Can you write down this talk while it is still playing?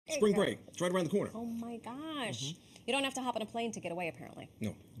Spring break. It's right around the corner. Oh my gosh. You don't have to hop on a plane to get away, apparently.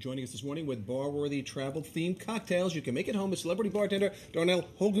 No. Joining us this morning with bar-worthy travel-themed cocktails you can make at home is celebrity bartender Darnell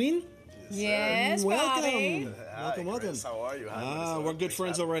Holguin. Yes, Bobby. Welcome. Chris, how are you? We're good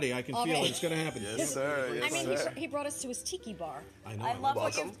friends already. I can feel it. It's going to happen. Yes, sir. I mean, he brought us to his tiki bar. I know. I love Welcome.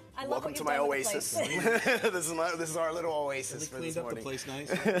 what you've Welcome to my done with the oasis. place. this is our little oasis for Cleaned this up morning. the place nice.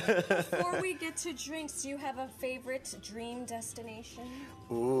 Before we get to drinks, do you have a favorite dream destination?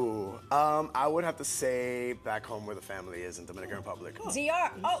 Ooh, I would have to say back home where the family is in Dominican Republic.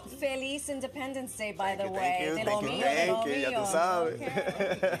 DR. Oh, Feliz Independence Day, by the way. Thank you. Ya tú sabes.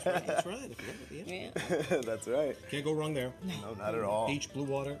 That's right. Yeah. That's right. Can't go wrong there. No, not at all. Beach, blue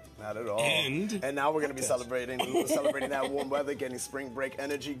water. Not at all. And now we're going to be celebrating that warm weather, getting spring break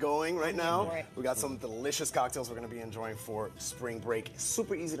energy going right now. Right. We got some delicious cocktails we're going to be enjoying for spring break.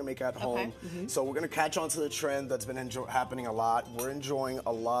 Super easy to make at home. So we're going to catch on to the trend that's been happening a lot. We're enjoying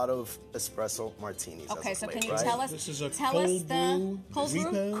a lot of espresso martinis. Okay, so can you right? tell us? This is a tell cold us the cold brew.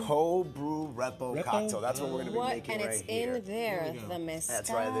 repo. Cold brew repo cocktail. That's what we're going to be What? making And right it's here. in there. The mezcal. That's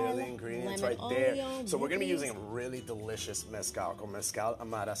right there, the ingredients right lemon there. oil, So we're going to be movies. using a really delicious mezcal called Mezcal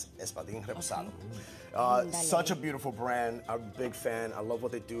Amaras Espadín Reposado. Such a beautiful brand. I'm a big fan. I love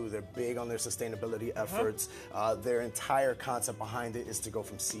what they do. They're big on their sustainability efforts. Their entire concept behind it is to go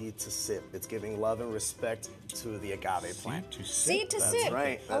from seed to sip. It's giving love and respect to the agave plant. Seed to That's sip.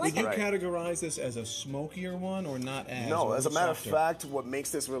 right. I like Would you right. categorize this as a smokier one or not as? No, or as a matter of softer? fact, what makes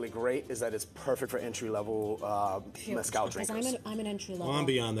this really great is that it's perfect for entry-level mezcal Because drinkers. I'm an entry level. Well, I'm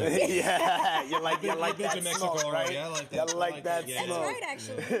beyond that. Yeah, you like I've been that to Mexico smoke, already. right? I like that. You like that Yeah. That's smoke. right,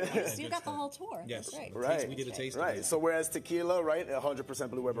 actually. You got the whole tour. Yes. That's right. Right. We get a taste of Right. it. So whereas tequila, right, 100%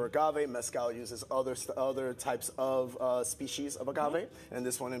 Blue Weber agave, mezcal uses other types of species of agave, and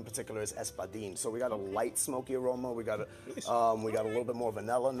this one in particular is espadín. So we got a light smoky aroma. We got a little bit more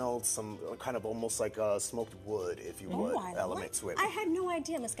vanilla notes, some kind of almost like smoked wood, if you would, element to it. I had no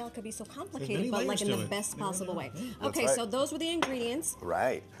idea mezcal could be so complicated, many but like layers in to the it. best possible way. That's Okay, right. so those were the ingredients,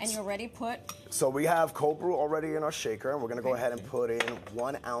 Right. and you already put. So we have cold brew already in our shaker, and we're gonna go ahead and put in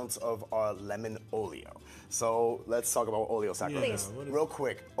 1 ounce of our lemon oleo. So let's talk about oleo saccharum. Please. Real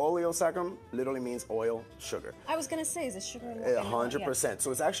quick. Oleo saccharum literally means oil, sugar. I was gonna say, is it sugar? In 100%.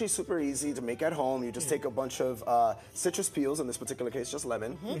 So it's actually super easy to make at home. You just take a bunch of citrus peels, in this particular case, just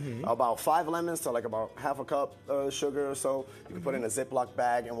lemon, about 5 lemons to like about half a cup sugar or so. You can put in a Ziploc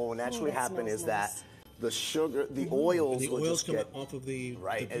bag, and what will naturally that happen smells is nice. that the sugar, the oils The will oils just come get off of the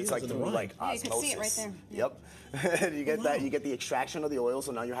right. The It's peels like and the through rind. like Yeah, you can osmosis. see it right there. Yep. You get that. You get the extraction of the oil,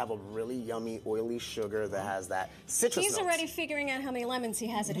 so now you have a really yummy, oily sugar that has that citrus. He's notes. already figuring out how many lemons he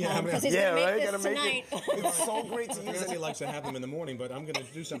has at Yeah, home I mean- because he's Yeah, gonna right. make Gotta this make tonight. it. It's so great to use. Nancy likes to have them in the morning, but I'm going to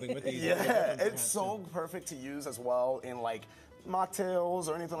do something with these. Yeah, it's so perfect to use as well in like mocktails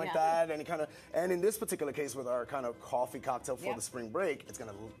or anything like Yeah. that. Any kind of, and in this particular case with our kind of coffee cocktail for Yeah. the spring break, it's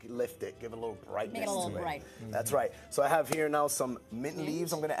gonna lift it, give it a little brightness Make it a little to it. bright. That's right. So I have here now some mint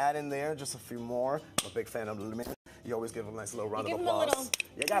leaves. I'm gonna add in there just a few more. I'm a big fan of the mint. You always give them a nice little round You of give 'em a applause. little-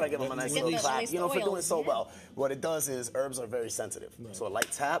 You gotta give them a nice Give little them at clap. least You know, for oils, doing so yeah. well. What it does is herbs are very sensitive. So a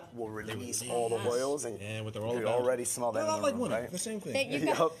light tap will release all the oils, and Yeah, what they're all you about. already smell that. They're in not the like room, one, right? the same thing. That you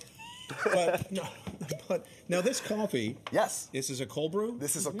got- Yup. but now this coffee. Yes. This is a cold brew.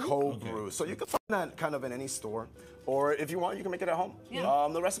 This is a cold brew. So you can find that kind of in any store. Or if you want, you can make it at home. Yeah.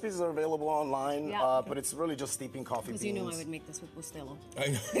 The recipes are available online, Yeah. but it's really just steeping coffee Because beans. you know I would make this with Bustelo. I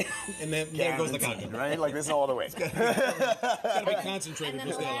know. And then there goes the Guaranteed, cocktail. right? Like there's no other way. Gotta be concentrated. And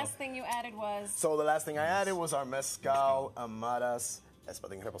then the Bustelo. last thing you added was So the last thing I added was our Mezcal Amaras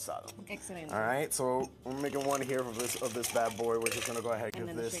Espadín Reposado. excellent. All right, so we're making one here of this bad boy. We're just gonna go ahead And and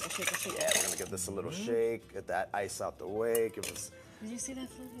give then this. shake. Yeah, we're gonna give this a little shake. Get that ice out the way. Give us Did you see that?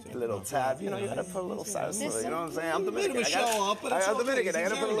 a little tap. You know, you gotta put a little sauce to it. You know what I'm saying? I'm Dominican. Bit of a show off, but it's I'm okay. Dominican. I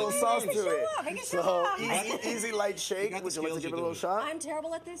gotta put a little sauce to it. Make it So show off. easy light shake. got Would the you like to skills, give it a you little do. shot? I'm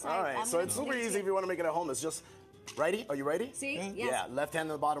terrible at this. All right, so it's super easy if you want to make it at home. It's just ready. Are you ready? See? Yeah. Yes. Yeah, left hand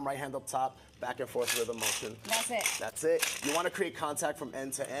on the bottom, right hand up top, back and forth rhythm motion. That's it. That's it. You want to create contact from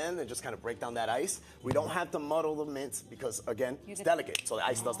end to end and just kind of break down that ice. We don't have to muddle the mint because, again, it's delicate, so the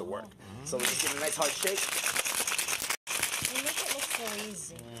ice does the work. So we just give it a nice hard shake. You make it look so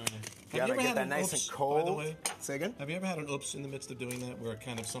easy. You gotta get that nice and By the cold. way, Say again? Have you ever had an oops in the midst of doing that, where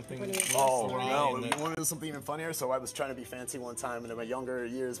kind of something? What do you mean? Oh, Right. no. And You want to know something even funnier? So I was trying to be fancy one time in my younger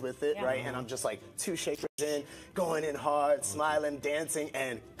years with it, Yeah. right? And I'm just like 2 shakers in, going in hard, smiling, dancing,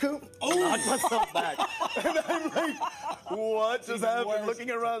 and coop, knocked myself back. And I'm like, what just even happened? worse.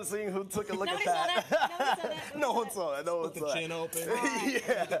 Looking around, seeing who took a look Nobody at saw that. that. Nobody saw that. No one saw it. No one With saw the it. chin open.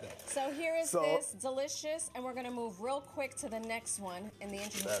 Yeah. So here is So- this delicious, and we're gonna move real quick to the next one. In the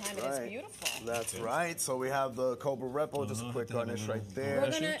interest of time, it is beautiful. That's right. So we have the Cobra Repo, just a quick have to have garnish a right little there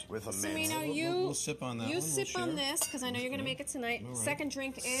We're gonna, with a Samino, mint. We'll sip on that you one. sip We'll on share. this because I know you're gonna make it tonight. right. Second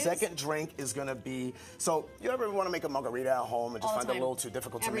drink is Second drink is gonna be, so you ever want to make a margarita at home and just All the find it a time. little too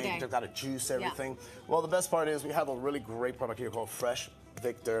difficult to Every make? day. You just gotta juice everything. Well, the best part is we have a really great product here called Fresh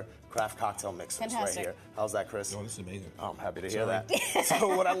Victor Craft Cocktail Mixers Fantastic. right here. How's that, Chris? Oh, this is amazing. I'm happy to hear Sorry. that.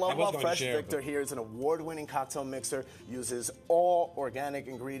 So what I love I was about going to Fresh share, Victor but- here is an award-winning cocktail mixer, uses all organic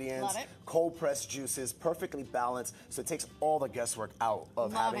ingredients, Love it. cold-pressed juices, perfectly balanced, so it takes all the guesswork out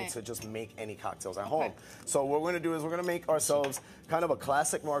of Love having it. to just make any cocktails at home. So what we're gonna do is we're gonna make ourselves kind of a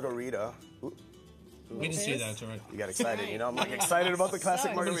classic margarita. Ooh, We didn't see that. It's all right. you got excited, you know? I'm like Yeah. excited about the So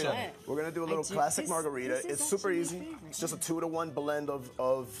classic margarita. excited. We're gonna do a little do- classic this- margarita. this is It's super actually my easy. favorite, It's just a 2-to-1 blend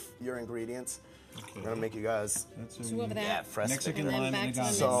of your ingredients. I'm gonna make you guys two of that. fresh Mexican And then lime back and to the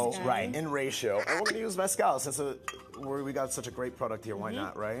agave. so mezcal. right in ratio, and we're gonna use mezcal since we got such a great product here. Why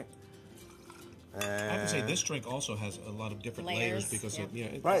not, right? I have to say, this drink also has a lot of different layers, Layers, because yeah.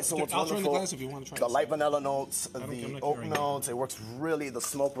 Right, so what's I'll turn the wonderful, glass if you want to try the this. light vanilla notes, I'm the not oak carrying it. notes, it works really, the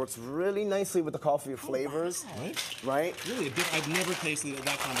smoke works really nicely with the coffee flavors, Right? right? Really, I've never tasted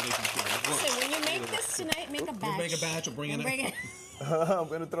that combination before. It works. So when you make this tonight, make a batch. make a batch, we'll bring it in. Bring it. I'm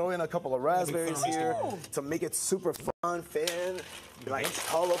gonna throw in a couple of raspberries thermos here tomorrow. to make it super fun, fan, like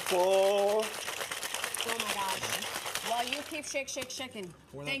colorful. Oh my gosh. While you keep shaking.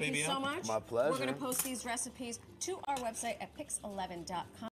 Pour that Thank you baby so out. much. My pleasure. We're going to post these recipes to our website at pix11.com.